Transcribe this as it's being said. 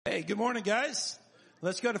Hey, good morning, guys.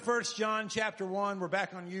 Let's go to 1 John chapter 1. We're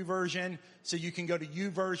back on YouVersion, so you can go to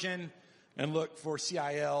YouVersion and look for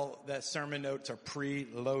CIL. The sermon notes are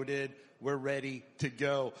pre-loaded. We're ready to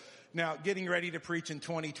go. Now, getting ready to preach in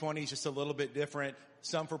 2020 is just a little bit different.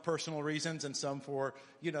 Some for personal reasons and some for,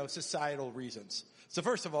 societal reasons. So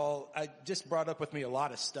first of all, I just brought up with me a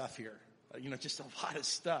lot of stuff here. Just a lot of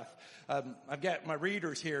stuff. I've got my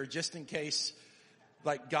readers here just in case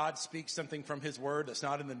God speaks something from his word that's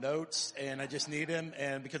not in the notes and I just need him,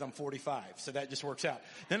 and because I'm 45. So that just works out.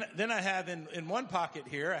 Then I have in one pocket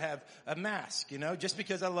here, I have a mask, just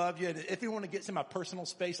because I love you. And if you want to get to my personal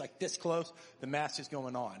space like this close, the mask is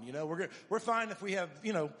going on. We're fine if we have,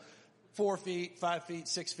 4 feet, 5 feet,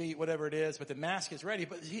 6 feet, whatever it is, but the mask is ready.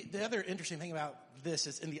 But the other interesting thing about this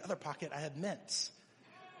is in the other pocket, I have mints.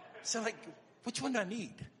 So which one do I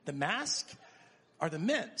need? The mask? Are the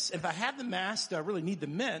mints? If I have the mask, do I really need the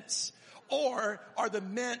mints? Or are the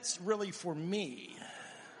mints really for me?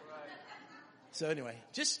 So anyway,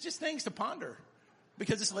 just things to ponder.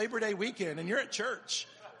 Because it's Labor Day weekend and you're at church.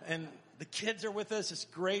 And the kids are with us. It's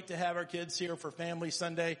great to have our kids here for Family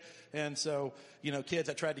Sunday. And so, kids,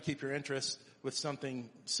 I tried to keep your interest with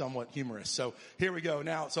something somewhat humorous. So here we go.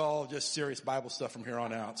 Now it's all just serious Bible stuff from here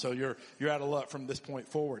on out. So you're out of luck from this point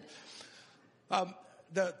forward.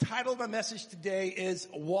 The title of my message today is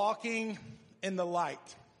Walking in the Light.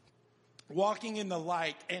 Walking in the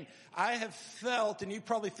light. And I have felt, and you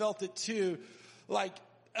probably felt it too,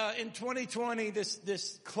 in 2020,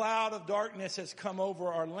 this cloud of darkness has come over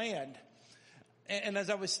our land. And as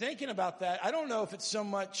I was thinking about that, I don't know if it's so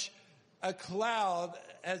much a cloud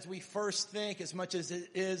as we first think as much as it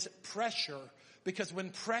is pressure. Because when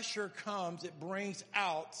pressure comes, it brings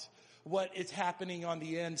out what is happening on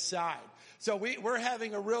the inside. So we're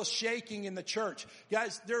having a real shaking in the church.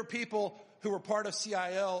 Guys, there are people who were part of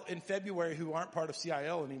CIL in February who aren't part of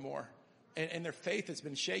CIL anymore. And their faith has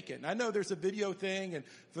been shaken. I know there's a video thing, and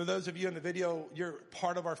for those of you in the video, you're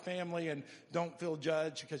part of our family and don't feel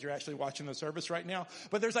judged because you're actually watching the service right now.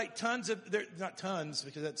 But there's not tons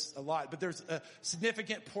because that's a lot, but there's a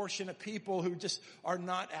significant portion of people who just are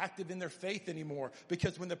not active in their faith anymore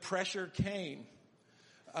because when the pressure came,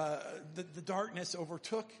 the darkness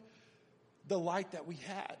overtook the light that we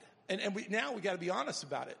had. And we got to be honest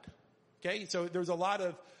about it. Okay. So there's a lot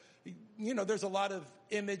of, there's a lot of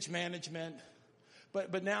image management,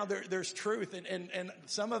 but now there's truth. And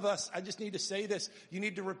some of us, I just need to say this. You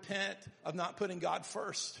need to repent of not putting God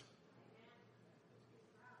first.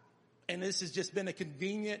 And this has just been a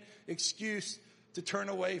convenient excuse to turn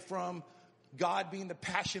away from God being the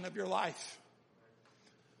passion of your life.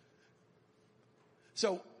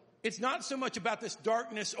 So it's not so much about this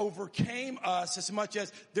darkness overcame us as much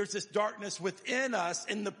as there's this darkness within us,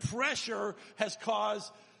 and the pressure has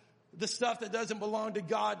caused the stuff that doesn't belong to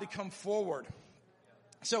God to come forward.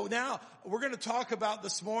 So now we're going to talk about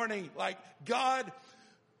this morning, God,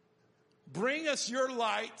 bring us your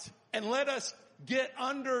light and let us get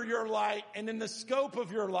under your light and in the scope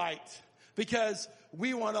of your light, because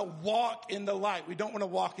we want to walk in the light. We don't want to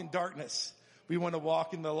walk in darkness. We want to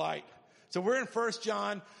walk in the light. So we're in 1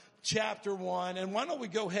 John chapter 1. And why don't we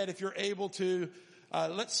go ahead, if you're able to,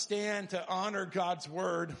 let's stand to honor God's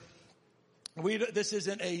word. This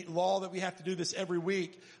isn't a law that we have to do this every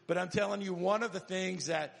week, but I'm telling you, one of the things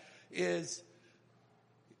that is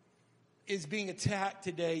being attacked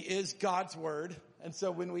today is God's word. And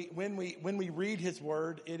so when we read his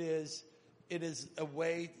word, it is a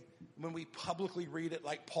way when we publicly read it,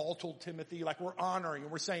 like Paul told Timothy, we're honoring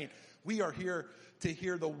and we're saying we are here to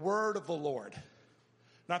hear the word of the Lord.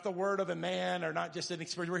 Not the word of a man or not just an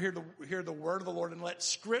experience. We're here to hear the word of the Lord and let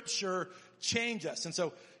Scripture change us. And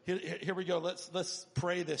so here we go. Let's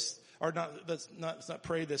pray this, or not. Let's not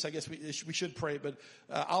pray this. I guess we should pray, but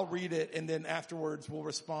I'll read it, and then afterwards we'll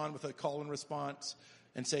respond with a call and response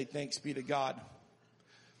and say thanks be to God.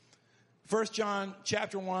 1 John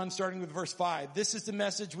chapter 1, starting with verse 5. This is the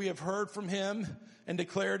message we have heard from him and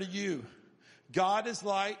declare to you. God is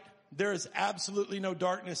light. There is absolutely no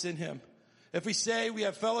darkness in him. If we say we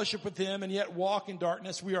have fellowship with him and yet walk in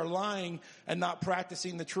darkness, we are lying and not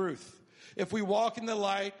practicing the truth. If we walk in the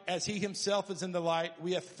light as he himself is in the light,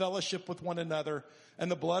 we have fellowship with one another, and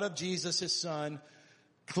the blood of Jesus, his son,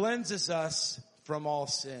 cleanses us from all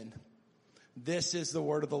sin. This is the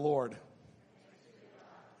word of the Lord.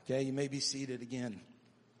 Okay, you may be seated again.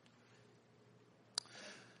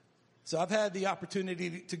 So I've had the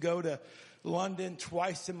opportunity to go to London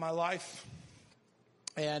twice in my life,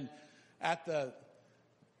 and at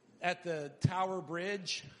the Tower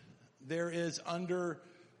Bridge, there is under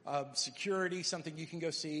security, something you can go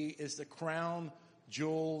see, is the crown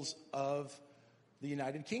jewels of the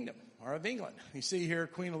United Kingdom or of England. You see here,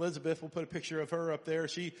 Queen Elizabeth, we'll put a picture of her up there.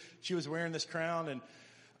 She was wearing this crown. And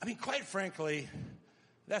I mean, quite frankly,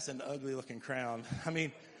 that's an ugly looking crown. I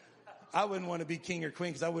mean, I wouldn't want to be king or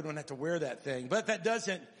queen because I wouldn't have to wear that thing. But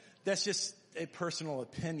that's just a personal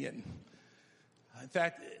opinion. In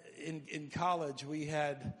fact, in college, we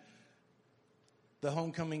had the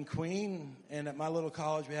homecoming queen, and at my little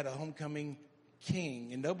college, we had a homecoming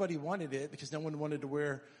king. And nobody wanted it because no one wanted to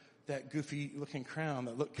wear that goofy looking crown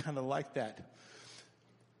that looked kind of like that.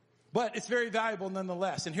 But it's very valuable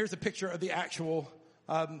nonetheless. And here's a picture of the actual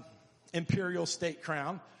imperial state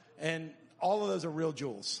crown. And all of those are real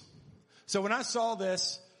jewels. So when I saw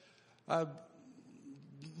this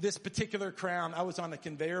particular crown, I was on a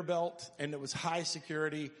conveyor belt, and it was high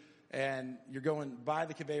security, and you're going by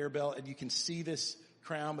the conveyor belt, and you can see this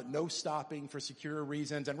crown, but no stopping for secure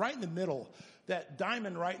reasons. And right in the middle, that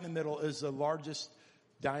diamond right in the middle is the largest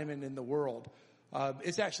diamond in the world.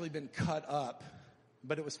 It's actually been cut up,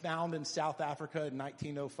 but it was found in South Africa in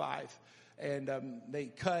 1905. And they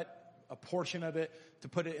cut a portion of it to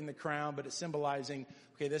put it in the crown, but it's symbolizing,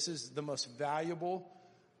 okay, this is the most valuable,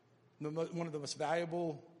 one of the most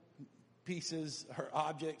valuable pieces or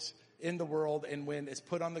objects in the world. And when it's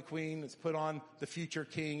put on the queen, it's put on the future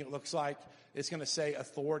king, it looks like it's going to say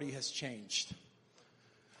authority has changed.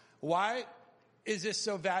 Why is this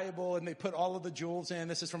so valuable? And they put all of the jewels in.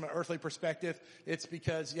 This is from an earthly perspective. It's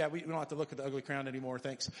because, we don't have to look at the ugly crown anymore.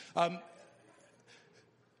 Thanks.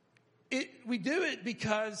 We do it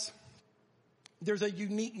because there's a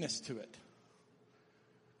uniqueness to it.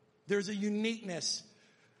 There's a uniqueness.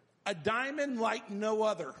 A diamond like no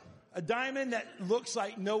other. A diamond that looks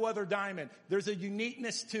like no other diamond. There's a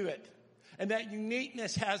uniqueness to it. And that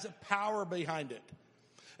uniqueness has a power behind it.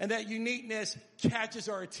 And that uniqueness catches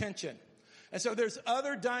our attention. And so there's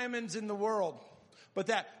other diamonds in the world, but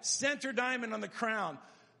that center diamond on the crown,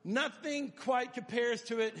 nothing quite compares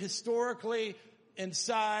to it historically in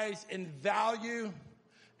size and value,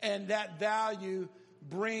 and that value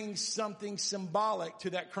brings something symbolic to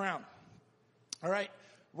that crown. All right,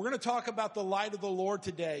 we're going to talk about the light of the Lord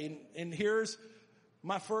today, and here's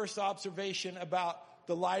my first observation about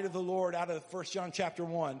the light of the Lord out of 1 John chapter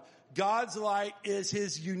 1. God's light is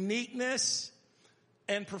his uniqueness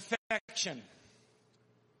and perfection.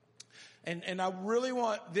 And I really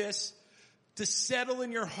want this to settle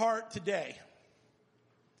in your heart today.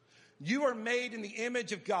 You are made in the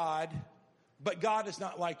image of God, but God is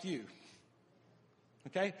not like you.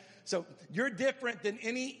 Okay? So you're different than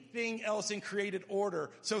anything else in created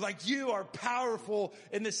order. So like you are powerful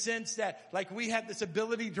in the sense that like we have this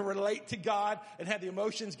ability to relate to God and have the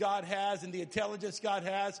emotions God has and the intelligence God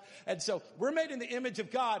has. And so we're made in the image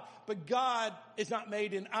of God, but God is not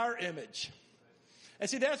made in our image. And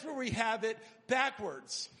see, that's where we have it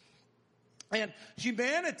backwards. And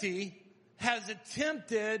humanity has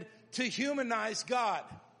attempted to humanize God.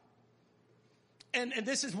 And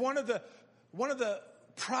this is one of the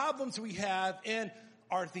problems we have in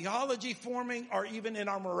our theology forming, or even in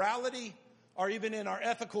our morality, or even in our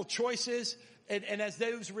ethical choices. And as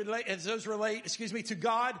those relate to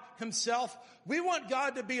God himself, we want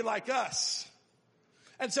God to be like us.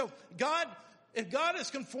 And so if God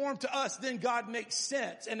is conformed to us, then God makes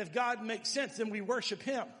sense. And if God makes sense, then we worship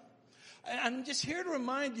him. I'm just here to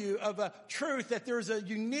remind you of a truth that there's a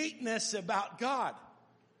uniqueness about God.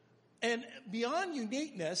 And beyond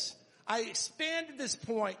uniqueness, I expanded this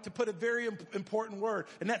point to put a very important word,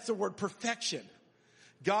 and that's the word perfection.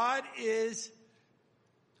 God's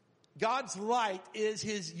light is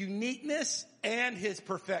his uniqueness and his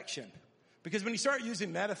perfection. Because when you start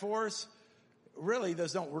using metaphors, really,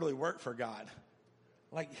 those don't really work for God.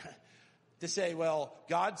 Like to say, well,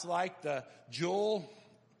 God's like the jewel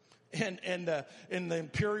in the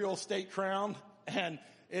imperial state crown, and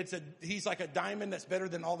he's like a diamond that's better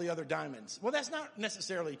than all the other diamonds. Well, that's not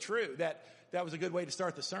necessarily true. That was a good way to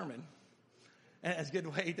start the sermon, and it's a good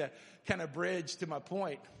way to kind of bridge to my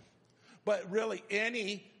point. But really,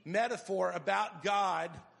 any metaphor about God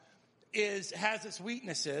has its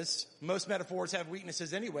weaknesses. Most metaphors have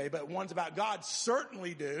weaknesses anyway, but ones about God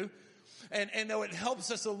certainly do. And though it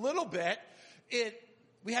helps us a little bit,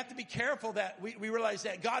 we have to be careful that we realize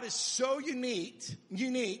that God is so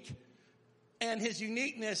unique, and his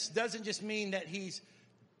uniqueness doesn't just mean that he's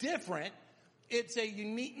different. It's a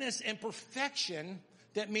uniqueness and perfection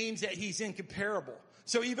that means that he's incomparable.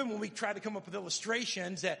 So even when we try to come up with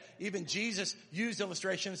illustrations, that even Jesus used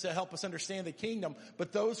illustrations to help us understand the kingdom,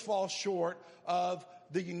 but those fall short of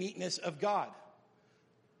the uniqueness of God.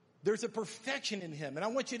 There's a perfection in him. And I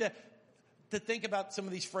want you to think about some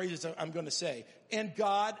of these phrases I'm going to say. In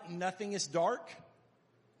God, nothing is dark.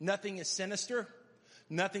 Nothing is sinister.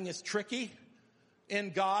 nothing is tricky.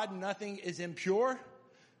 In God, nothing is impure.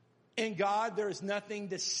 In God, there is nothing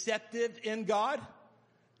deceptive in God.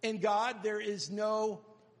 In God, there is no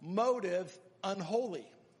motive unholy.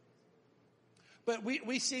 But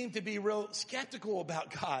we seem to be real skeptical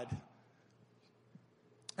about God.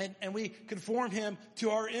 And we conform him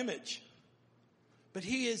to our image. But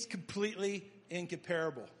he is completely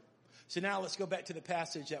incomparable. So now let's go back to the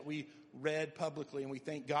passage that we read publicly and we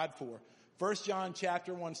thank God for. 1 John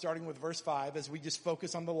chapter 1, starting with verse 5, as we just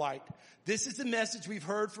focus on the light. This is the message we've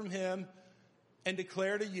heard from him and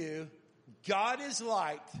declare to you. God is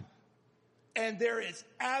light, and there is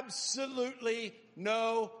absolutely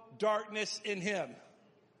no darkness in him.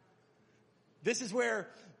 This is where,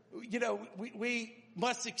 we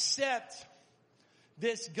must accept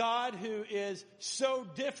this God who is so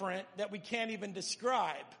different that we can't even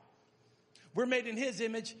describe. We're made in his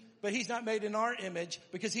image, but he's not made in our image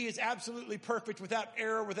because he is absolutely perfect, without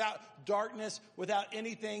error, without darkness, without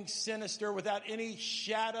anything sinister, without any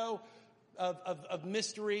shadow of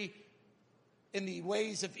mystery in the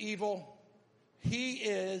ways of evil. He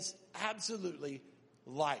is absolutely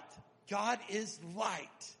light. God is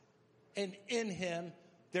light, and in him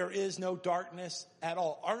there is no darkness at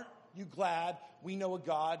all. Aren't you glad we know a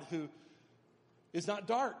God who is not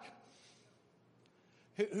dark?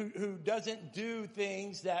 Who doesn't do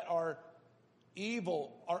things that are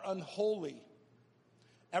evil or unholy.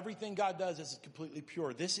 Everything God does is completely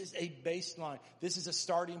pure. This is a baseline. This is a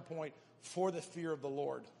starting point for the fear of the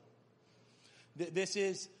Lord. This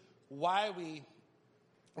is why we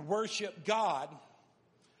worship God,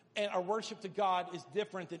 and our worship to God is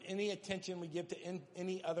different than any attention we give to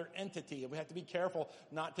any other entity. And we have to be careful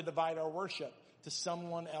not to divide our worship to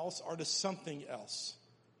someone else or to something else.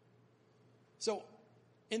 So,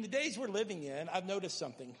 in the days we're living in, I've noticed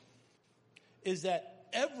something, is that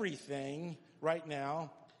everything right now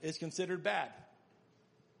is considered bad.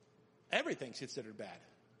 Everything's considered bad.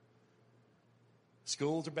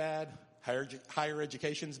 Schools are bad. Higher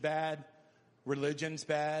education's bad. Religion's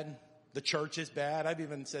bad. The church is bad. I've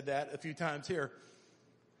even said that a few times here.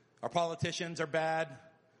 Our politicians are bad.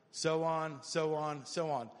 So on, so on,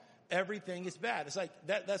 so on. Everything is bad. It's like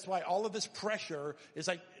that's why all of this pressure is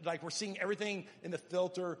like we're seeing everything in the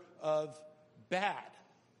filter of bad.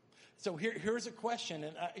 So here's a question,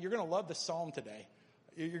 and you're going to love the psalm today.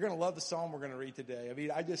 You're going to love the psalm we're going to read today. I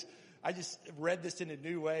mean, I just read this in a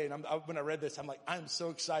new way, and when I read this, I'm so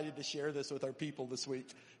excited to share this with our people this week.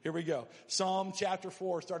 Here we go. Psalm chapter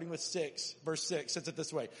 4, starting with verse 6, says it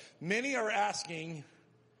this way. Many are asking,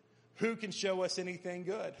 who can show us anything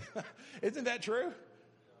good? Isn't that true?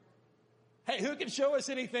 Hey, who can show us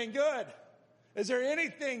anything good? Is there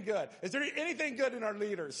anything good? Is there anything good in our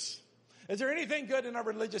leaders? Is there anything good in our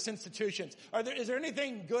religious institutions? Is there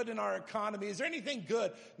anything good in our economy? Is there anything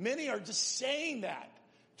good? Many are just saying that.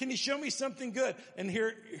 Can you show me something good? And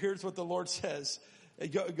here's what the Lord says.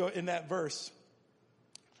 Go in that verse.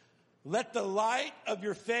 Let the light of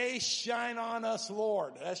your face shine on us,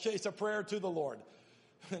 Lord. It's a prayer to the Lord.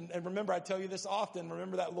 And remember, I tell you this often.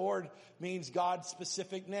 Remember that Lord means God's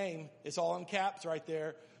specific name. It's all in caps right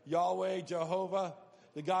there. Yahweh, Jehovah,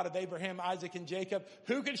 the God of Abraham, Isaac, and Jacob.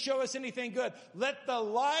 Who can show us anything good? Let the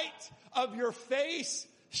light of your face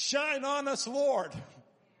shine on us, Lord.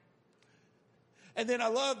 And then I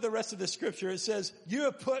love the rest of the scripture. It says, you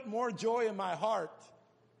have put more joy in my heart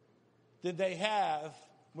than they have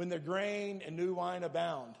when their grain and new wine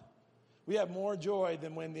abound. We have more joy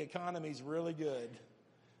than when the economy's really good.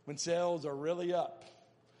 When sales are really up,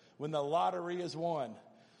 when the lottery is won.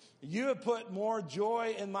 You have put more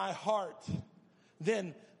joy in my heart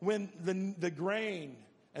than when the grain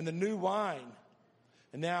and the new wine.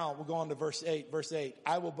 And now we'll go on to verse 8. Verse 8,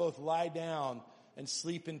 I will both lie down and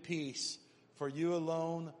sleep in peace. For you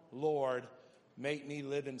alone, Lord, make me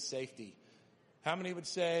live in safety. How many would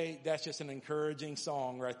say that's just an encouraging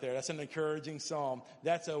song right there? That's an encouraging psalm.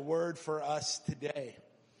 That's a word for us today.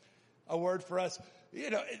 A word for us.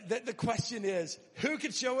 The question is, who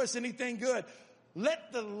can show us anything good?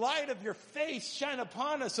 Let the light of your face shine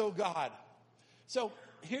upon us, O God. So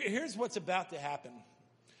here's what's about to happen.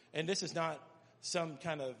 And this is not some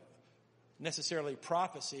kind of necessarily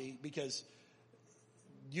prophecy, because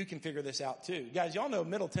you can figure this out too. Guys, y'all know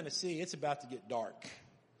Middle Tennessee, it's about to get dark.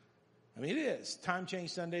 I mean, it is. Time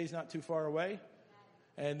change Sunday is not too far away.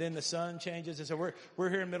 And then the sun changes. And so we're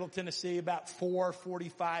here in Middle Tennessee about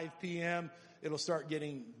 4:45 p.m. It'll start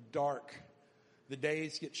getting dark. The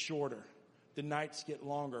days get shorter. The nights get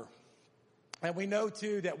longer. And we know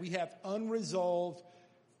too that we have unresolved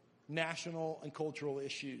national and cultural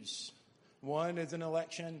issues. One is an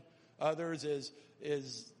election. Others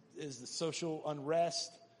is is the social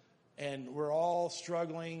unrest, and we're all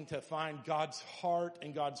struggling to find God's heart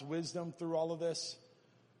and God's wisdom through all of this.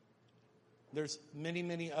 There's many,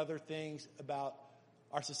 many other things about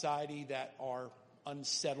our society that are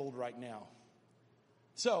unsettled right now.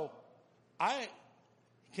 So I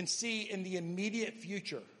can see in the immediate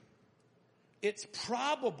future, it's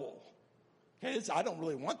probable, okay, I don't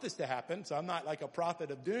really want this to happen, so I'm not like a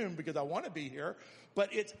prophet of doom because I want to be here,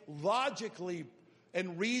 but it's logically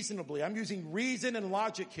and reasonably, I'm using reason and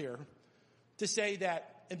logic here to say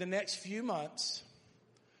that in the next few months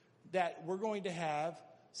that we're going to have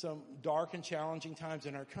some dark and challenging times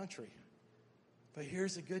in our country. But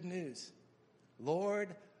here's the good news.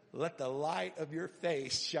 Lord, let the light of your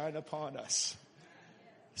face shine upon us.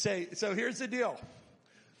 So here's the deal.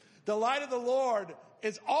 The light of the Lord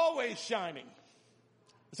is always shining.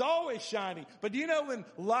 It's always shining. But do you know when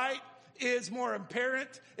light is more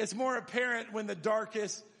apparent? It's more apparent when the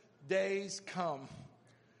darkest days come.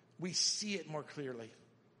 We see it more clearly.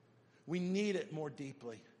 We need it more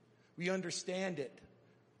deeply. We understand it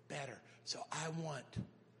better. So I want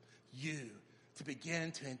you to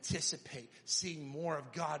begin to anticipate seeing more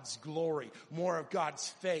of God's glory, more of God's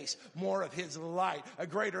face, more of His light, a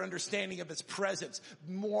greater understanding of His presence,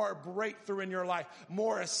 more breakthrough in your life,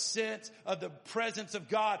 more a sense of the presence of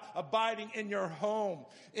God abiding in your home,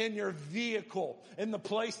 in your vehicle, in the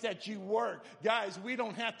place that you work. Guys, we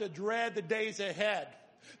don't have to dread the days ahead,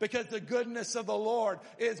 because the goodness of the Lord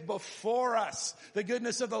is before us. The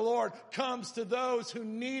goodness of the Lord comes to those who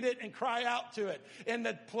need it and cry out to it. In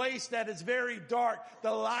the place that is very dark,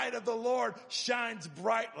 the light of the Lord shines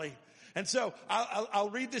brightly. And so I'll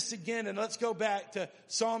read this again, and let's go back to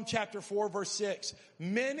Psalm chapter 4, verse 6.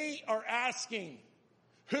 Many are asking,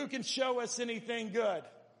 who can show us anything good?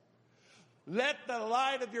 Let the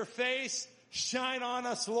light of your face shine on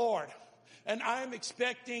us, Lord. And I'm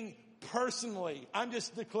expecting personally, I'm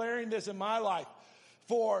just declaring this in my life,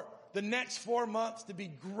 for the next 4 months to be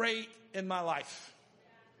great in my life.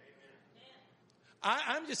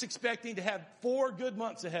 I'm just expecting to have 4 good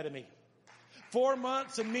months ahead of me. 4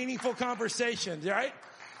 months of meaningful conversations, right?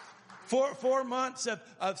 4 months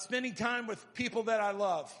of spending time with people that I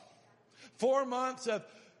love. 4 months of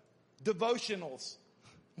devotionals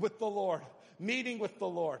with the Lord, meeting with the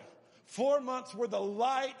Lord. 4 months where the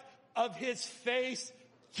light of His face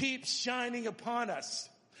keeps shining upon us.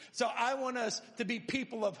 So I want us to be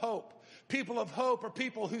people of hope. People of hope are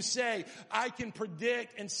people who say, I can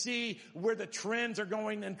predict and see where the trends are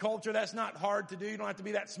going in culture. That's not hard to do. You don't have to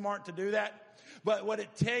be that smart to do that. But what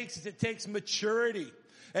it takes is it takes maturity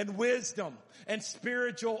and wisdom and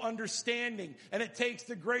spiritual understanding. And it takes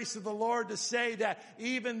the grace of the Lord to say that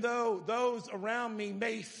even though those around me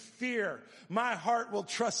may fear, my heart will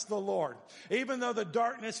trust the Lord. Even though the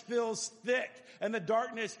darkness feels thick and the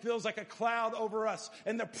darkness feels like a cloud over us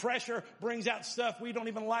and the pressure brings out stuff we don't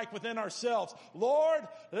even like within ourselves. Lord,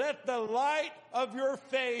 let the light of your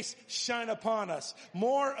face shine upon us.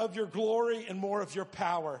 More of your glory and more of your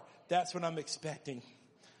power. That's what I'm expecting.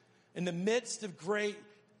 In the midst of great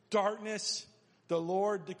darkness, the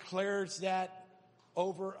Lord declares that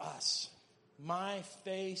over us. My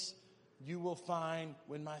face you will find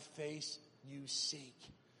when my face you seek.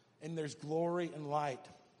 And there's glory and light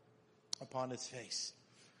upon His face.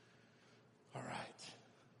 All right.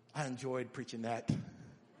 I enjoyed preaching that.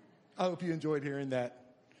 I hope you enjoyed hearing that.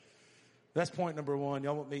 That's point number 1.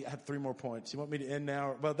 Y'all want me, I have 3 more points. You want me to end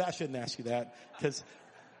now? Well, I shouldn't ask you that because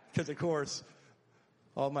of course,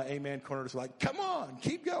 all my amen corners were like, come on,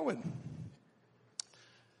 keep going.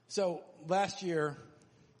 So last year,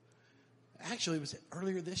 actually it was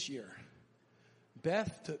earlier this year,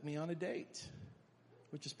 Beth took me on a date,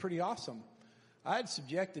 which is pretty awesome. I had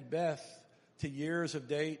subjected Beth to years of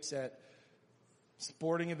dates at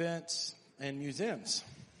sporting events and museums.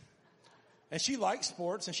 And she likes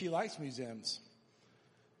sports and she likes museums.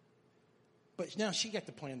 But now she got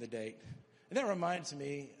to plan the date. And that reminds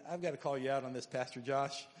me, I've got to call you out on this, Pastor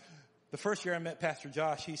Josh. The first year I met Pastor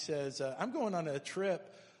Josh, he says, I'm going on a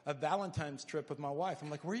trip, a Valentine's trip with my wife. I'm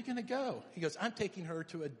like, where are you going to go? He goes, I'm taking her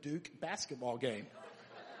to a Duke basketball game.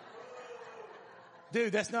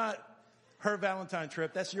 Dude, that's not her Valentine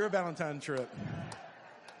trip. That's your Valentine trip.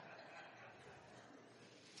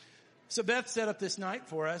 So Beth set up this night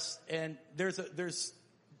for us, and there's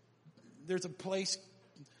a place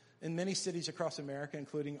in many cities across America,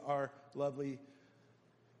 including our lovely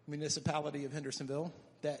municipality of Hendersonville,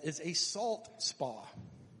 that is a salt spa.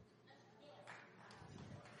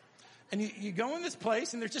 And you go in this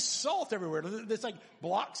place, and there's just salt everywhere. There's like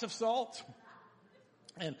blocks of salt.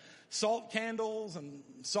 and salt candles and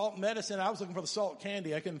salt medicine. I was looking for the salt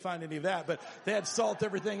candy. I couldn't find any of that, but they had salt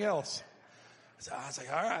everything else. So I was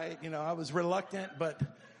like, all right, I was reluctant, but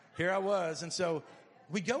here I was. And so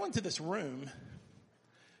we go into this room,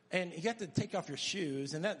 and you have to take off your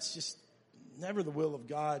shoes, and that's just never the will of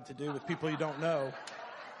God to do with people you don't know.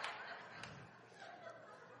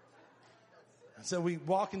 So we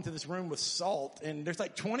walk into this room with salt, and there's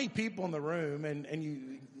like 20 people in the room, and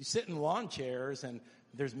you sit in lawn chairs, and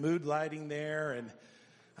there's mood lighting there, and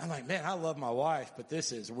I'm like, man, I love my wife, but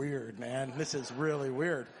this is weird, man. This is really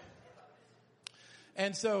weird.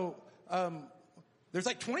 And so there's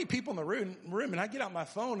like 20 people in the room, and I get out my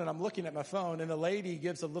phone, and I'm looking at my phone, and the lady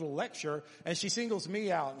gives a little lecture, and she singles me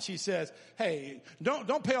out, and she says, hey,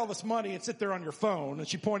 don't pay all this money and sit there on your phone. And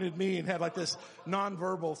she pointed at me and had like this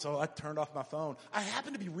nonverbal, so I turned off my phone. I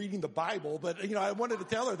happened to be reading the Bible, but I wanted to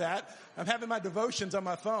tell her that. I'm having my devotions on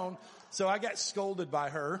my phone, so I got scolded by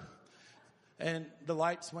her, and the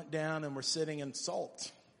lights went down, and we're sitting in salt.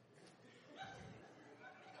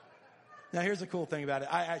 Now, here's the cool thing about it.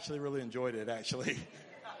 I actually really enjoyed it, actually.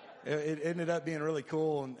 It ended up being really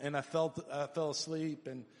cool, and I fell asleep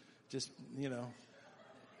and just,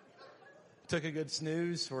 took a good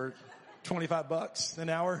snooze for $25 an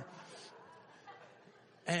hour.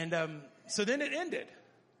 And so then it ended.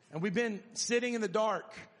 And we've been sitting in the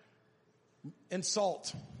dark in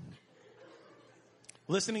salt,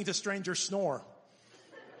 listening to strangers snore.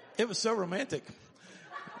 It was so romantic.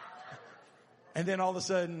 And then all of a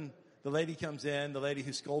sudden, the lady comes in, the lady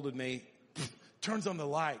who scolded me, turns on the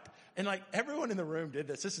light. And like everyone in the room did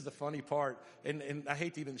this. This is the funny part. And I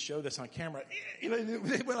hate to even show this on camera. They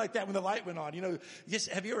went like that when the light went on.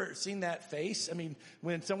 Have you ever seen that face? I mean,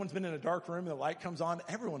 when someone's been in a dark room and the light comes on,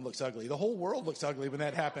 everyone looks ugly. The whole world looks ugly when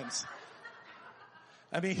that happens.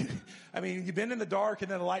 I mean, you've been in the dark and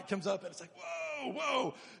then the light comes up and it's like,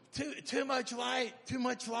 whoa, too much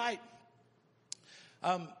light.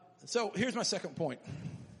 So here's my second point.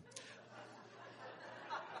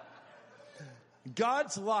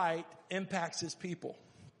 God's light impacts his people.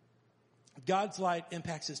 God's light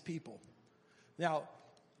impacts his people. Now,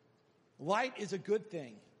 light is a good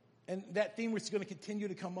thing. And that theme is going to continue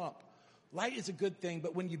to come up. Light is a good thing,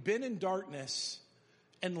 but when you've been in darkness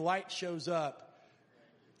and light shows up,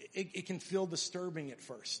 it can feel disturbing at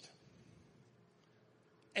first.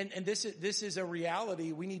 And this is a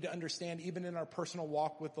reality we need to understand even in our personal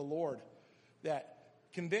walk with the Lord. That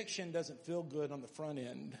conviction doesn't feel good on the front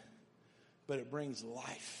end, but it brings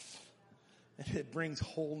life, and it brings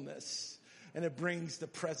wholeness, and it brings the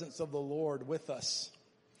presence of the Lord with us.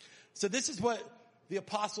 So this is what the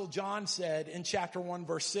Apostle John said in chapter 1,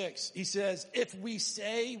 verse 6. He says, if we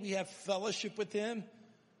say we have fellowship with him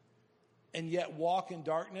and yet walk in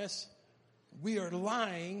darkness, we are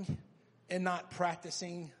lying and not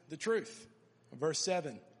practicing the truth. Verse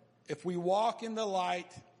 7, if we walk in the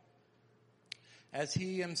light as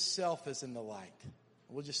he himself is in the light.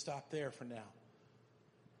 We'll just stop there for now.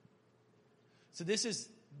 So this is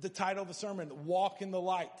the title of the sermon, Walk in the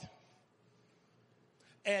Light.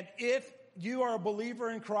 And if you are a believer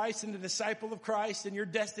in Christ and a disciple of Christ and your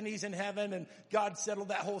destiny's in heaven and God settled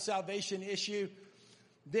that whole salvation issue,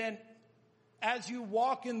 then as you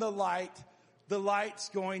walk in the light's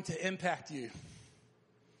going to impact you.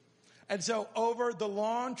 And so over the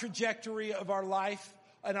long trajectory of our life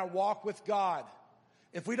and our walk with God,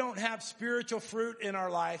 if we don't have spiritual fruit in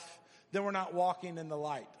our life, then we're not walking in the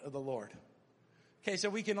light of the Lord. Okay, so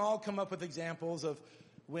we can all come up with examples of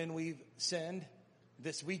when we've sinned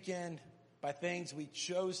this weekend by things we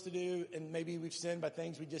chose to do, and maybe we've sinned by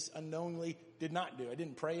things we just unknowingly did not do. I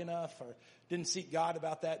didn't pray enough or didn't seek God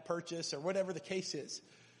about that purchase or whatever the case is.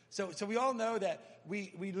 So we all know that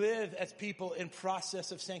we live as people in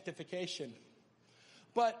process of sanctification.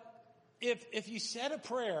 But if you said a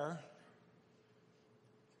prayer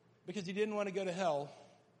because you didn't want to go to hell,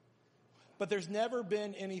 but there's never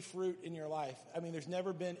been any fruit in your life. I mean, there's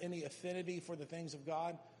never been any affinity for the things of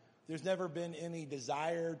God. There's never been any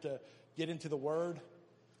desire to get into the Word.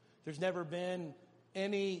 There's never been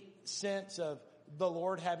any sense of the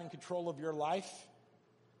Lord having control of your life.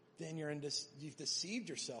 Then you've deceived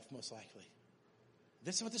yourself most likely.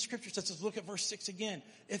 This is what the scripture says. Let's look at verse 6 again.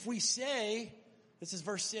 If we say, this is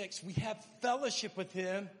verse 6, we have fellowship with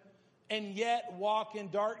him and yet walk in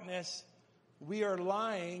darkness, we are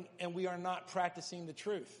lying and we are not practicing the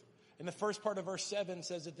truth. And the first part of verse 7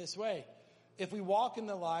 says it this way. If we walk in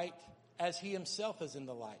the light as he himself is in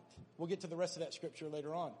the light. We'll get to the rest of that scripture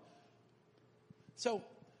later on. So,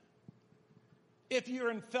 if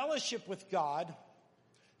you're in fellowship with God,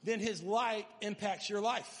 then his light impacts your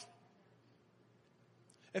life.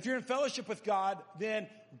 If you're in fellowship with God, then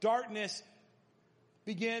darkness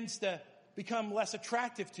begins to become less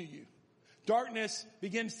attractive to you. Darkness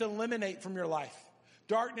begins to eliminate from your life.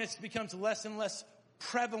 Darkness becomes less and less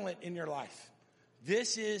prevalent in your life.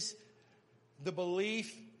 This is the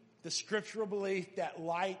belief, the scriptural belief that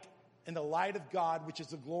light and the light of God, which is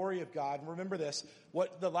the glory of God. And remember this,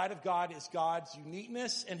 what the light of God is God's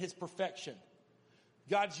uniqueness and his perfection.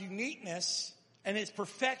 God's uniqueness and his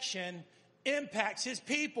perfection impacts his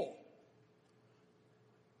people.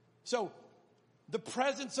 So the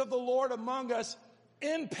presence of the Lord among us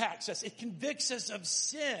impacts us. It convicts us of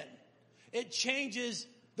sin. It changes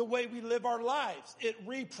the way we live our lives. It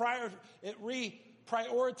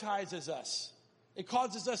reprioritizes us. It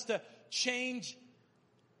causes us to change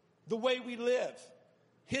the way we live.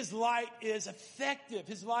 His light is effective.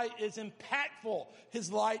 His light is impactful.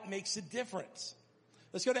 His light makes a difference.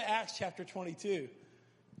 Let's go to Acts chapter 22.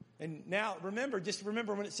 And now just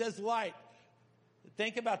remember when it says light,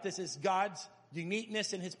 think about this as God's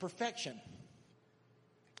uniqueness and his perfection.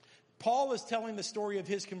 Paul is telling the story of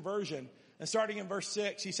his conversion. And starting in verse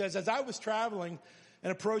 6, he says, as I was traveling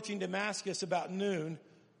and approaching Damascus about noon,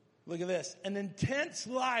 look at this, an intense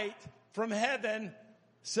light from heaven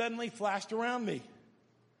suddenly flashed around me.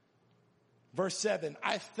 Verse 7,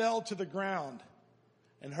 I fell to the ground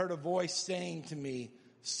and heard a voice saying to me,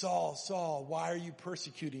 Saul, Saul, why are you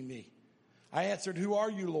persecuting me? I answered, who are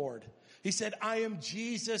you, Lord? He said, I am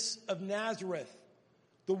Jesus of Nazareth,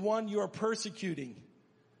 the one you are persecuting.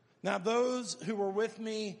 Now those who were with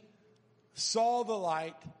me saw the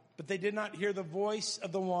light, but they did not hear the voice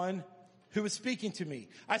of the one who was speaking to me.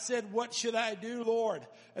 I said, what should I do, Lord?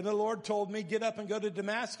 And the Lord told me, get up and go to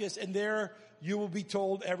Damascus, and there you will be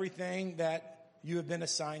told everything that you have been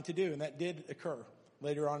assigned to do. And that did occur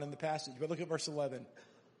later on in the passage. But look at verse 11.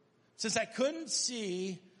 Since I couldn't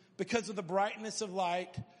see because of the brightness of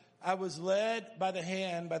light, I was led by the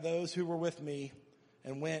hand by those who were with me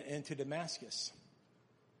and went into Damascus.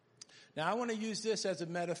 Now, I want to use this as a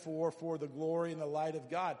metaphor for the glory and the light of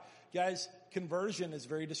God. Guys, conversion is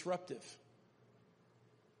very disruptive.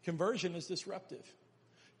 Conversion is disruptive.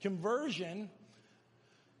 Conversion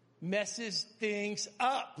messes things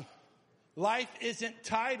up. Life isn't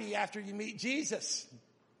tidy after you meet Jesus.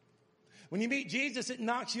 When you meet Jesus, it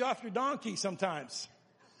knocks you off your donkey sometimes.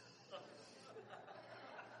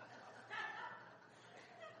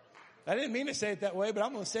 I didn't mean to say it that way, but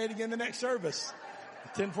I'm going to say it again the next service.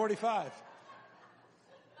 10:45.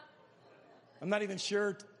 I'm not even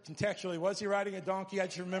sure contextually, was he riding a donkey? I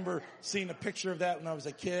just remember seeing a picture of that when I was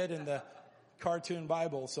a kid in the cartoon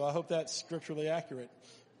Bible. So I hope that's scripturally accurate.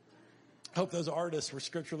 I hope those artists were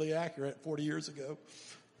scripturally accurate 40 years ago.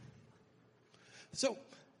 So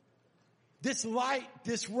this light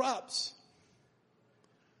disrupts.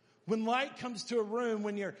 When light comes to a room,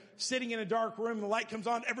 when you're sitting in a dark room and the light comes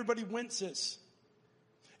on, everybody winces.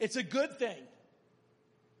 It's a good thing.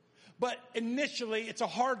 But initially, it's a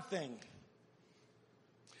hard thing.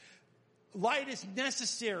 Light is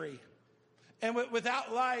necessary. And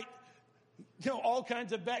without light, all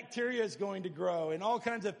kinds of bacteria is going to grow and all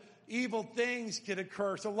kinds of evil things could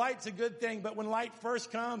occur. So light's a good thing, but when light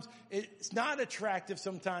first comes, it's not attractive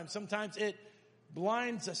sometimes. Sometimes it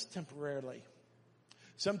blinds us temporarily.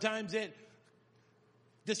 Sometimes it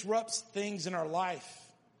disrupts things in our life.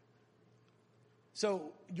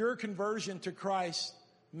 So your conversion to Christ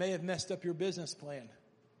may have messed up your business plan,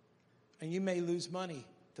 and you may lose money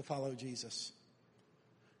to follow Jesus.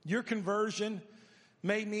 Your conversion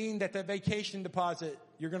may mean that the vacation deposit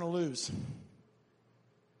you're going to lose.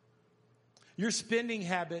 Your spending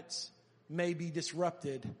habits may be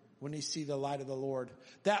disrupted when you see the light of the Lord.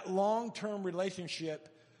 That long-term relationship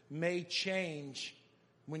may change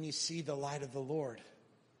when you see the light of the Lord,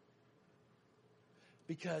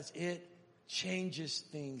 because it changes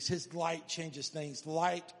things. His light changes things.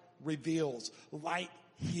 Light reveals. Light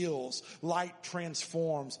heals. Light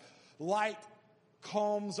transforms. Light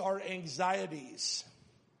calms our anxieties.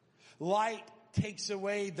 Light takes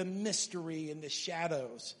away the mystery and the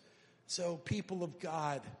shadows. So, people of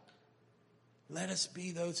God, let us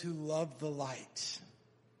be those who love the light.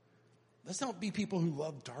 Let's not be people who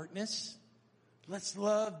love darkness. Let's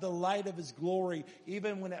love the light of His glory,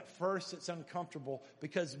 even when at first it's uncomfortable,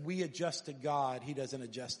 because we adjust to God. He doesn't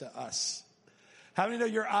adjust to us. How many know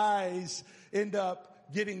your eyes end up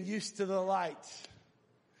getting used to the light?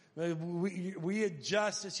 We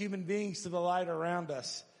adjust as human beings to the light around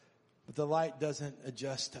us, but the light doesn't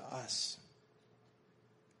adjust to us.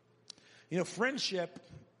 Friendship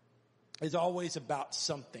is always about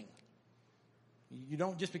something. You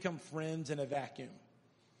don't just become friends in a vacuum.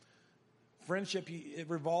 Friendship, it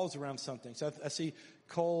revolves around something. So I see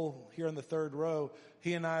Cole here in the third row,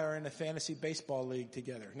 he and I are in a fantasy baseball league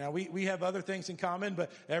together. Now, we have other things in common,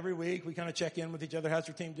 but every week we kind of check in with each other. How's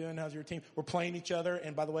your team doing? How's your team? We're playing each other.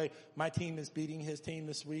 And by the way, my team is beating his team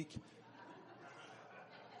this week.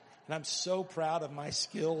 And I'm so proud of my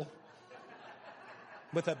skill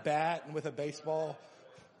with a bat and with a baseball.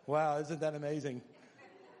 Wow, isn't that amazing?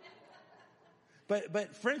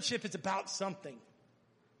 But friendship is about something.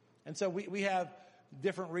 And so we have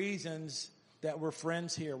different reasons that we're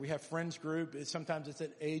friends here. We have friends group. Sometimes it's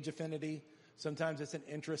an age affinity. Sometimes it's an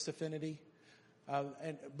interest affinity.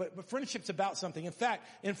 But friendship's about something. In fact,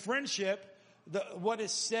 in friendship, what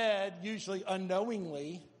is said usually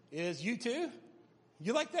unknowingly is, you too?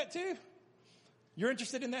 You like that too? You're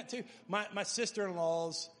interested in that too? My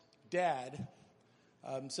sister-in-law's dad,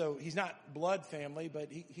 so he's not blood family, but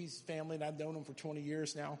he's family, and I've known him for 20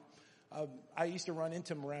 years now. I used to run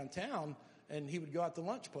into him around town, and he would go out to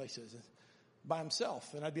lunch places by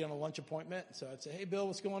himself, and I'd be on a lunch appointment, so I'd say, hey, Bill,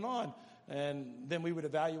 what's going on? And then we would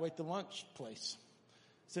evaluate the lunch place.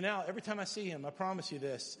 So now, every time I see him, I promise you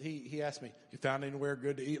this, he asks me, you found anywhere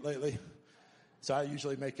good to eat lately? So I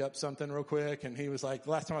usually make up something real quick, and he was like,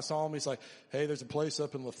 the last time I saw him, he's like, hey, there's a place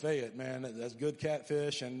up in Lafayette, man, that's good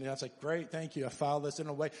catfish, and I was like, great, thank you, I filed this in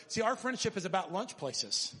a way. See, our friendship is about lunch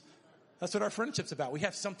places. That's what our friendship's about. We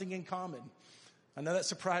have something in common. I know that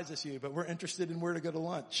surprises you, but we're interested in where to go to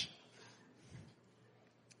lunch.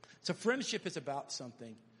 So friendship is about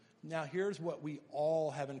something. Now here's what we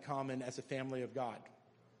all have in common as a family of God.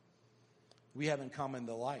 We have in common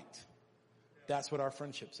the light. That's what our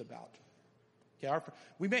friendship's about. Okay,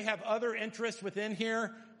 we may have other interests within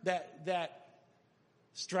here that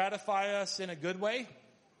stratify us in a good way.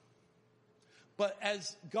 But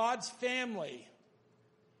as God's family,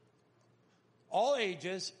 all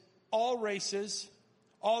ages, all races,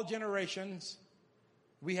 all generations,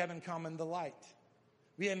 we have in common the light.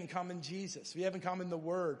 We have in common Jesus. We have in common the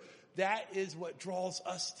Word. That is what draws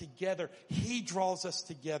us together. He draws us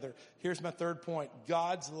together. Here's my third point.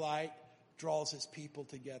 God's light draws His people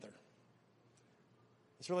together.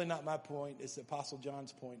 It's really not my point. It's the Apostle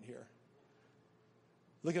John's point here.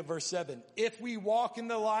 Look at verse 7. If we walk in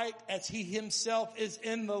the light as He Himself is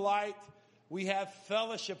in the light, we have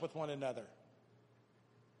fellowship with one another.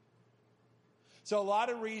 So a lot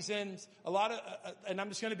of reasons, and I'm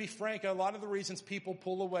just going to be frank, a lot of the reasons people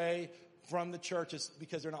pull away from the church is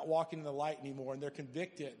because they're not walking in the light anymore, and they're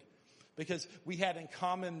convicted because we had in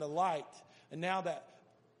common the light. And now that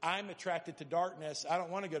I'm attracted to darkness, I don't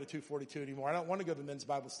want to go to 242 anymore. I don't want to go to men's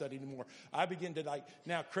Bible study anymore. I begin to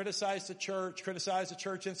now criticize the church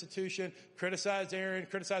institution, criticize Aaron,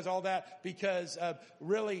 criticize all that, because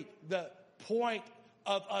really the point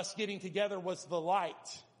of us getting together was the light.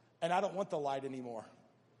 And I don't want the light anymore.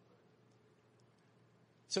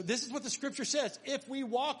 So this is what the scripture says. If we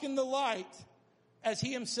walk in the light, as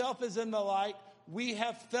He Himself is in the light, we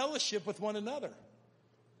have fellowship with one another.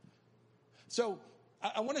 So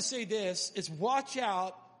I want to say this, is watch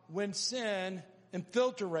out when sin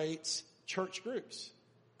infiltrates church groups.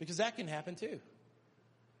 Because that can happen too.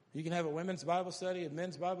 You can have a women's Bible study, a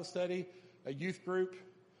men's Bible study, a youth group,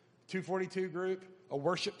 242 group, a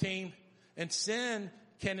worship team. And sin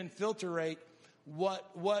can infiltrate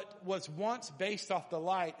what was once based off the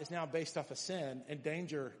light is now based off of sin, and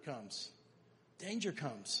danger comes. Danger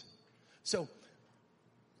comes. So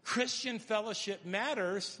Christian fellowship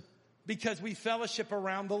matters because we fellowship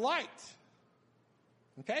around the light.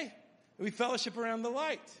 Okay? We fellowship around the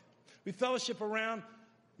light. We fellowship around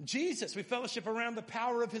Jesus. We fellowship around the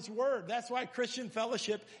power of His Word. That's why Christian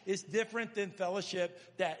fellowship is different than fellowship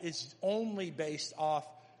that is only based off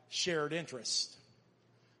shared interest.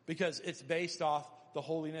 Because it's based off the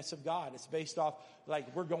holiness of God. It's based off,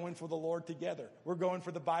 we're going for the Lord together. We're going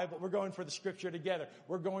for the Bible. We're going for the Scripture together.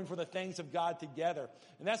 We're going for the things of God together.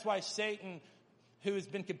 And that's why Satan, who has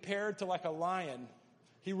been compared to like a lion,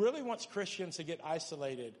 he really wants Christians to get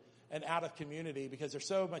isolated and out of community because they're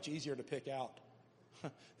so much easier to pick out.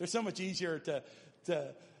 They're so much easier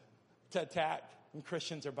to attack when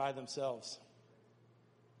Christians are by themselves.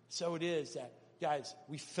 So it is that, guys,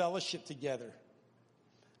 we fellowship together.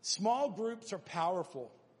 Small groups are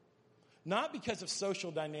powerful, not because of social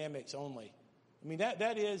dynamics only. I mean,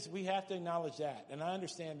 that is, we have to acknowledge that, and I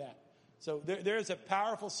understand that. So there is a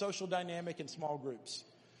powerful social dynamic in small groups.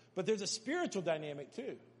 But there's a spiritual dynamic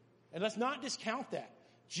too. And let's not discount that.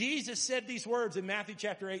 Jesus said these words in Matthew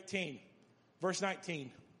chapter 18, verse 19.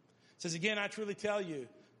 It says, again, I truly tell you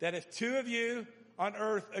that if two of you on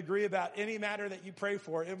earth agree about any matter that you pray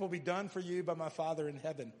for, it will be done for you by my Father in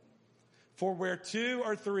heaven. For where 2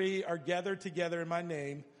 or 3 are gathered together in my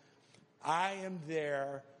name, I am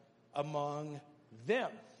there among them.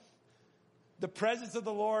 The presence of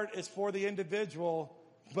the Lord is for the individual,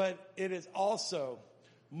 but it is also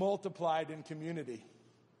multiplied in community.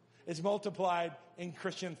 It's multiplied in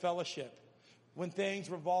Christian fellowship. When things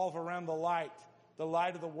revolve around the light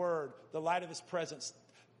of the Word, the light of His presence.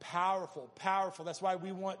 Powerful, powerful. That's why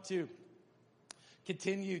we want to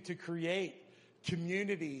continue to create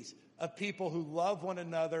communities of people who love one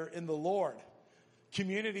another in the Lord.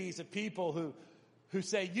 Communities of people who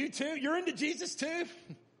say, you too? You're into Jesus too?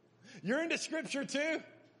 You're into Scripture too?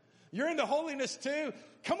 You're into holiness too?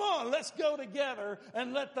 Come on, let's go together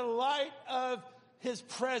and let the light of His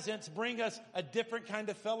presence bring us a different kind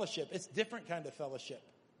of fellowship. It's different kind of fellowship.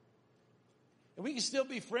 And we can still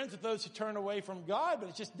be friends with those who turn away from God, but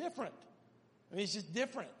it's just different. I mean, it's just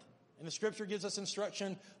different. And the Scripture gives us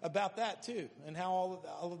instruction about that too, and how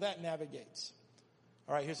all of that navigates.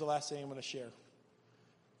 All right, here's the last thing I'm going to share.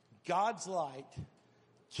 God's light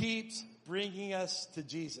keeps bringing us to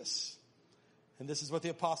Jesus. And this is what the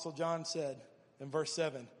Apostle John said in verse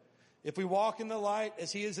 7. If we walk in the light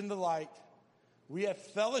as He is in the light, we have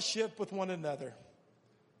fellowship with one another.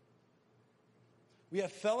 We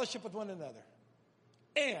have fellowship with one another.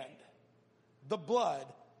 And the blood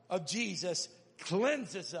of Jesus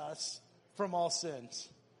cleanses us from all sins.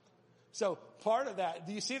 So part of that,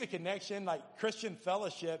 do you see the connection? Like Christian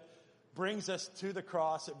fellowship brings us to the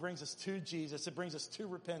cross. It brings us to Jesus. It brings us to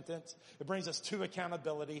repentance. It brings us to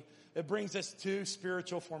accountability. It brings us to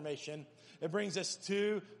spiritual formation. It brings us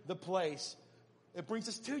to the place. It brings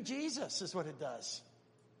us to Jesus is what it does.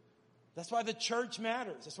 That's why the church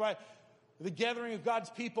matters. That's why the gathering of God's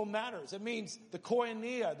people matters. It means the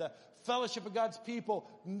koinonia, the fellowship of God's people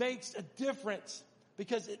makes a difference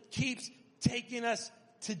because it keeps taking us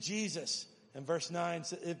to Jesus. And verse 9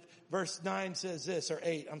 says this, or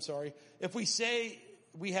 8, I'm sorry. If we say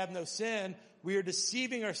we have no sin, we are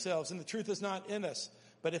deceiving ourselves and the truth is not in us.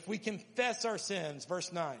 But if we confess our sins,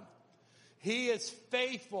 verse 9, He is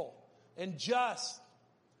faithful and just.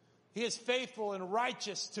 He is faithful and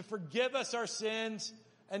righteous to forgive us our sins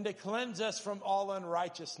and to cleanse us from all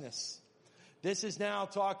unrighteousness. This is now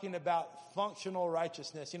talking about functional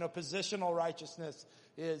righteousness. You know, positional righteousness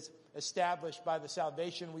is established by the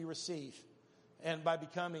salvation we receive and by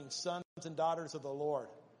becoming sons and daughters of the Lord.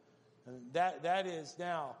 And that is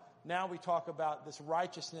now we talk about this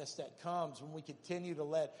righteousness that comes when we continue to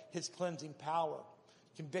let His cleansing power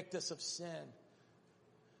convict us of sin.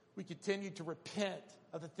 We continue to repent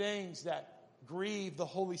of the things that grieve the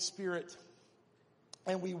Holy Spirit.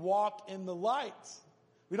 And we walk in the light.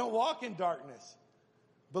 We don't walk in darkness.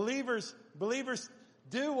 Believers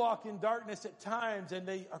do walk in darkness at times, and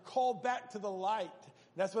they are called back to the light.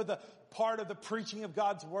 That's what the part of the preaching of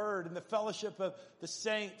God's Word and the fellowship of the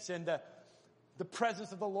saints and the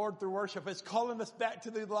presence of the Lord through worship is calling us back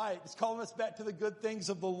to the light. It's calling us back to the good things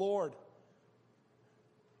of the Lord.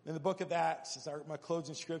 In the book of Acts, is my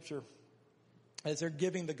closing scripture. As they're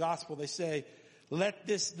giving the gospel, they say, let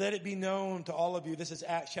it be known to all of you. This is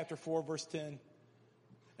Acts chapter 4, verse 10.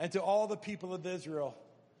 And to all the people of Israel,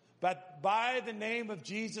 but by the name of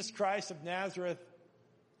Jesus Christ of Nazareth,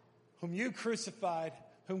 whom you crucified,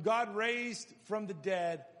 whom God raised from the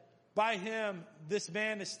dead, by Him, this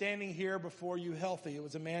man is standing here before you healthy. It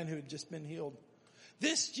was a man who had just been healed.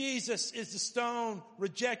 This Jesus is the stone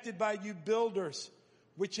rejected by you builders,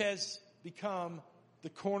 which has become the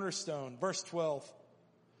cornerstone. Verse 12.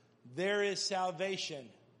 There is salvation.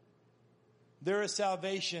 There is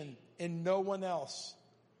salvation in no one else.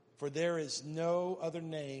 For there is no other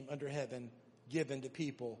name under heaven given to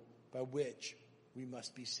people by which we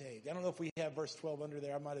must be saved. I don't know if we have verse 12 under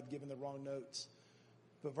there. I might have given the wrong notes.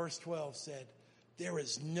 But verse 12 said, there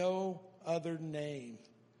is no other name.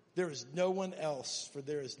 There is no one else, for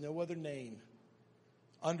there is no other name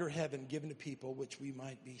under heaven given to people which we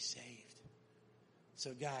might be saved.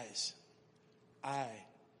 So guys,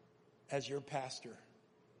 as your pastor,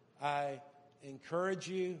 I encourage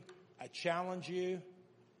you, I challenge you,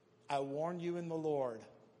 I warn you in the Lord,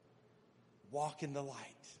 walk in the light.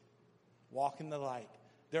 Walk in the light.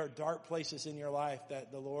 There are dark places in your life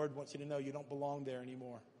that the Lord wants you to know you don't belong there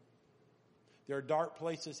anymore. There are dark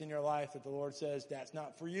places in your life that the Lord says, that's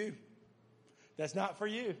not for you. That's not for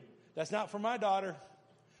you. That's not for my daughter.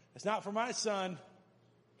 That's not for my son.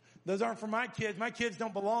 Those aren't for my kids. My kids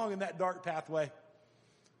don't belong in that dark pathway.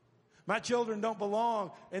 My children don't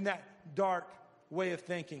belong in that dark way of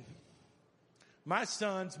thinking. My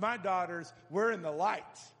sons, my daughters, we're in the light.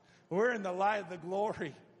 We're in the light of the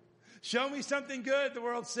glory. Show me something good, the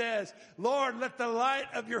world says. Lord, let the light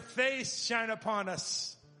of your face shine upon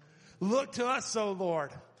us. Look to us, O Lord.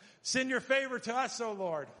 Send your favor to us, O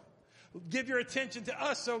Lord. Give your attention to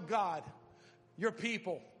us, O God. your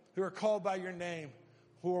people who are called by your name,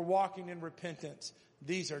 who are walking in repentance.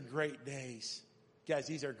 These are great days. Guys,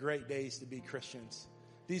 these are great days to be Christians.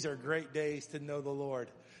 These are great days to know the Lord.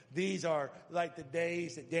 These are like the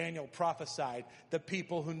days that Daniel prophesied. The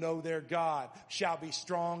people who know their God shall be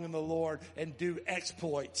strong in the Lord and do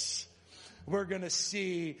exploits. We're going to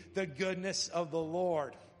see the goodness of the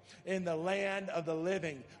Lord in the land of the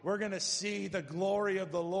living. We're going to see the glory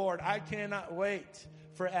of the Lord. I cannot wait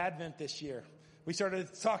for Advent this year. We started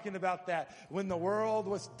talking about that when the world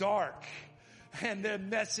was dark and the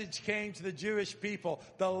message came to the Jewish people.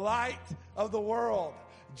 The light of the world,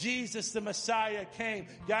 Jesus the Messiah, came.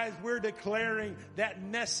 Guys, we're declaring that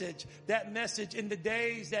message in the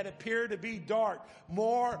days that appear to be dark.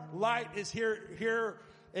 More light is here.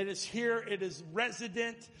 It is here. It is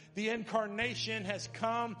resident. The incarnation has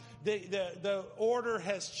come. The order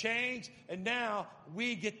has changed. And now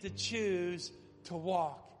we get to choose to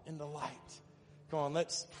walk in the light. Come on,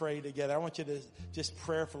 let's pray together. I want you to just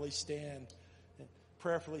prayerfully stand.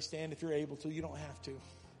 Prayerfully stand if you're able to. You don't have to.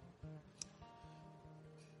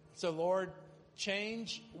 So, Lord,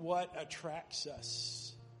 change what attracts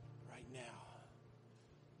us right now.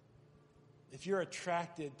 If you're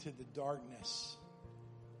attracted to the darkness,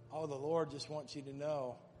 oh, the Lord just wants you to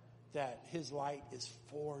know that His light is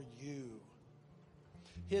for you.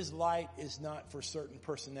 His light is not for certain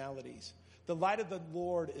personalities. The light of the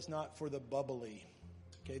Lord is not for the bubbly.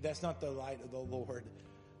 Okay, that's not the light of the Lord.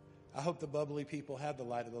 I hope the bubbly people have the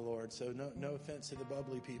light of the Lord. So no offense to the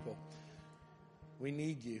bubbly people. We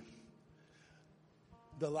need you.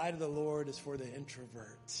 The light of the Lord is for the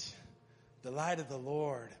introverts. The light of the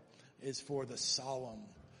Lord is for the solemn.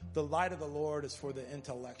 The light of the Lord is for the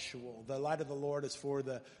intellectual. The light of the Lord is for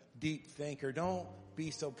the deep thinker. Don't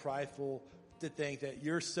be so prideful to think that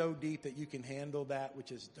you're so deep that you can handle that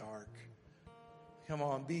which is dark. Come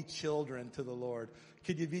on, be children to the Lord.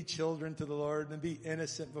 Could you be children to the Lord and be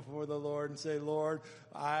innocent before the Lord and say, Lord,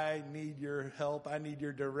 I need your help. I need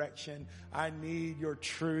your direction. I need your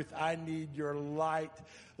truth. I need your light.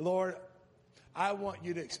 Lord, I want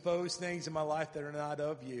you to expose things in my life that are not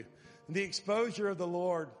of you. The exposure of the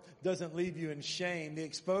Lord doesn't leave you in shame. The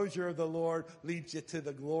exposure of the Lord leads you to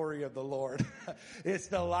the glory of the Lord. It's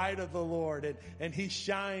the light of the Lord. And He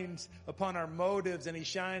shines upon our motives, and He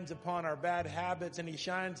shines upon our bad habits, and He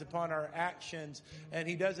shines upon our actions. And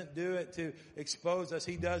He doesn't do it to expose us.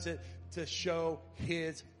 He does it to show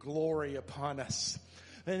His glory upon us.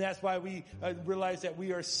 And that's why we realize that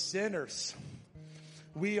we are sinners.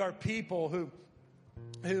 We are people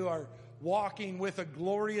who are walking with a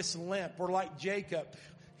glorious limp. We're like Jacob.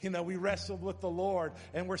 You know, we wrestled with the Lord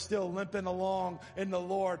and we're still limping along in the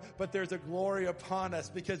Lord, but there's a glory upon us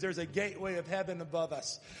because there's a gateway of heaven above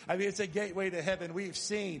us. I mean, it's a gateway to heaven. We've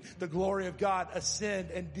seen the glory of God ascend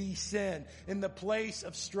and descend in the place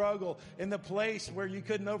of struggle, in the place where you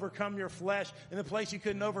couldn't overcome your flesh, in the place you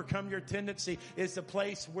couldn't overcome your tendency. It's the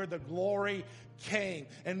place where the glory came.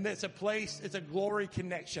 And it's a glory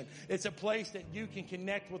connection. It's a place that you can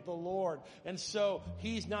connect with the Lord. And so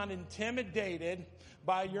He's not intimidated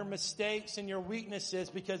by your mistakes and your weaknesses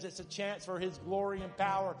because it's a chance for His glory and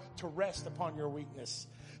power to rest upon your weakness.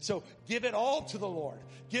 So give it all to the Lord.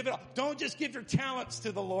 Give it all. Don't just give your talents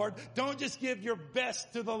to the Lord. Don't just give your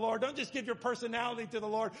best to the Lord. Don't just give your personality to the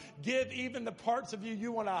Lord. Give even the parts of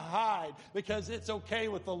you want to hide because it's okay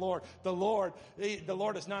with the Lord. The Lord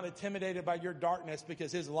is not intimidated by your darkness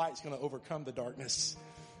because His light's going to overcome the darkness.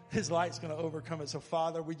 His light's going to overcome it. So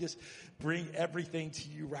Father, we just bring everything to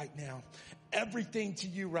you right now. Everything to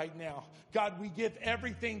you right now. God, we give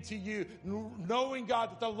everything to you, knowing,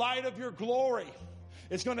 God, that the light of your glory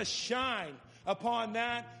is going to shine upon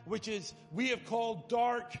that which is we have called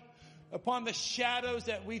dark, upon the shadows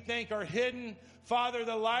that we think are hidden. Father,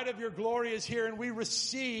 the light of your glory is here, and we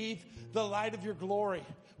receive the light of your glory.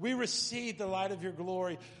 We receive the light of your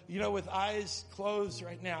glory. You know, with eyes closed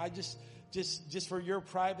right now, I just for your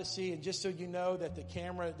privacy and just so you know that the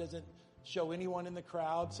camera doesn't show anyone in the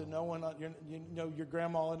crowd, so no one, your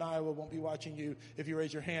grandma and I won't be watching you if you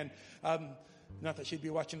raise your hand. Not that she'd be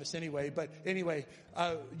watching this anyway, but anyway,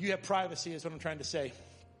 you have privacy is what I'm trying to say.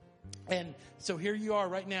 And so here you are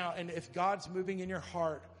right now, and if God's moving in your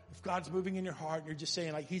heart, you're just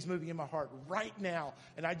saying, like, He's moving in my heart right now,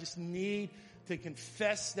 and I just need to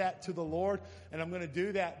confess that to the Lord, and I'm going to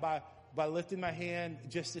do that by lifting my hand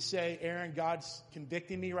just to say, Aaron, God's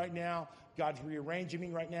convicting me right now. God's rearranging me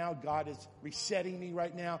right now. God is resetting me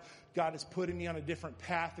right now. God is putting me on a different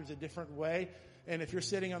path. There's a different way. And if you're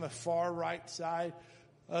sitting on the far right side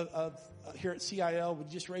of here at CIL, would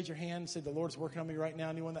you just raise your hand and say, the Lord's working on me right now?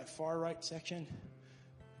 Anyone in that far right section?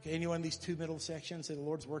 Okay, anyone in these two middle sections say, the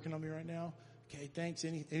Lord's working on me right now? Okay, thanks.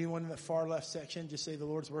 Anyone in the far left section, just say the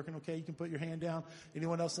Lord's working. Okay, you can put your hand down.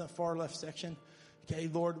 Anyone else in the far left section? Okay,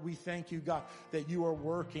 Lord, we thank you, God, that you are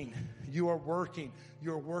working. You are working.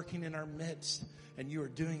 You are working in our midst. And you are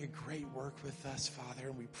doing a great work with us, Father,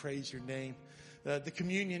 and we praise your name. The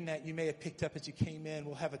communion that you may have picked up as you came in,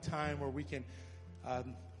 we'll have a time where we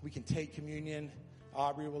can take communion.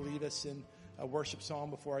 Aubrey will lead us in a worship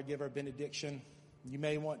song before I give our benediction. You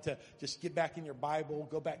may want to just get back in your Bible,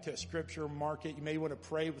 go back to a scripture, mark it. You may want to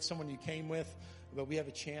pray with someone you came with, but we have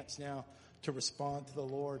a chance now to respond to the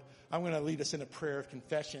Lord. I'm going to lead us in a prayer of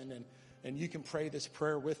confession, and you can pray this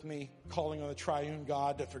prayer with me, calling on the triune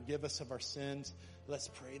God to forgive us of our sins. Let's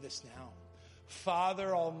pray this now.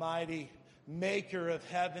 Father Almighty, maker of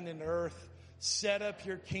heaven and earth, set up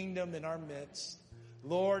your kingdom in our midst.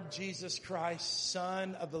 Lord Jesus Christ,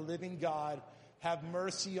 Son of the living God, have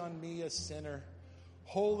mercy on me, a sinner.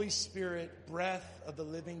 Holy Spirit, breath of the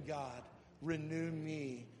living God, renew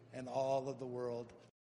me and all of the world.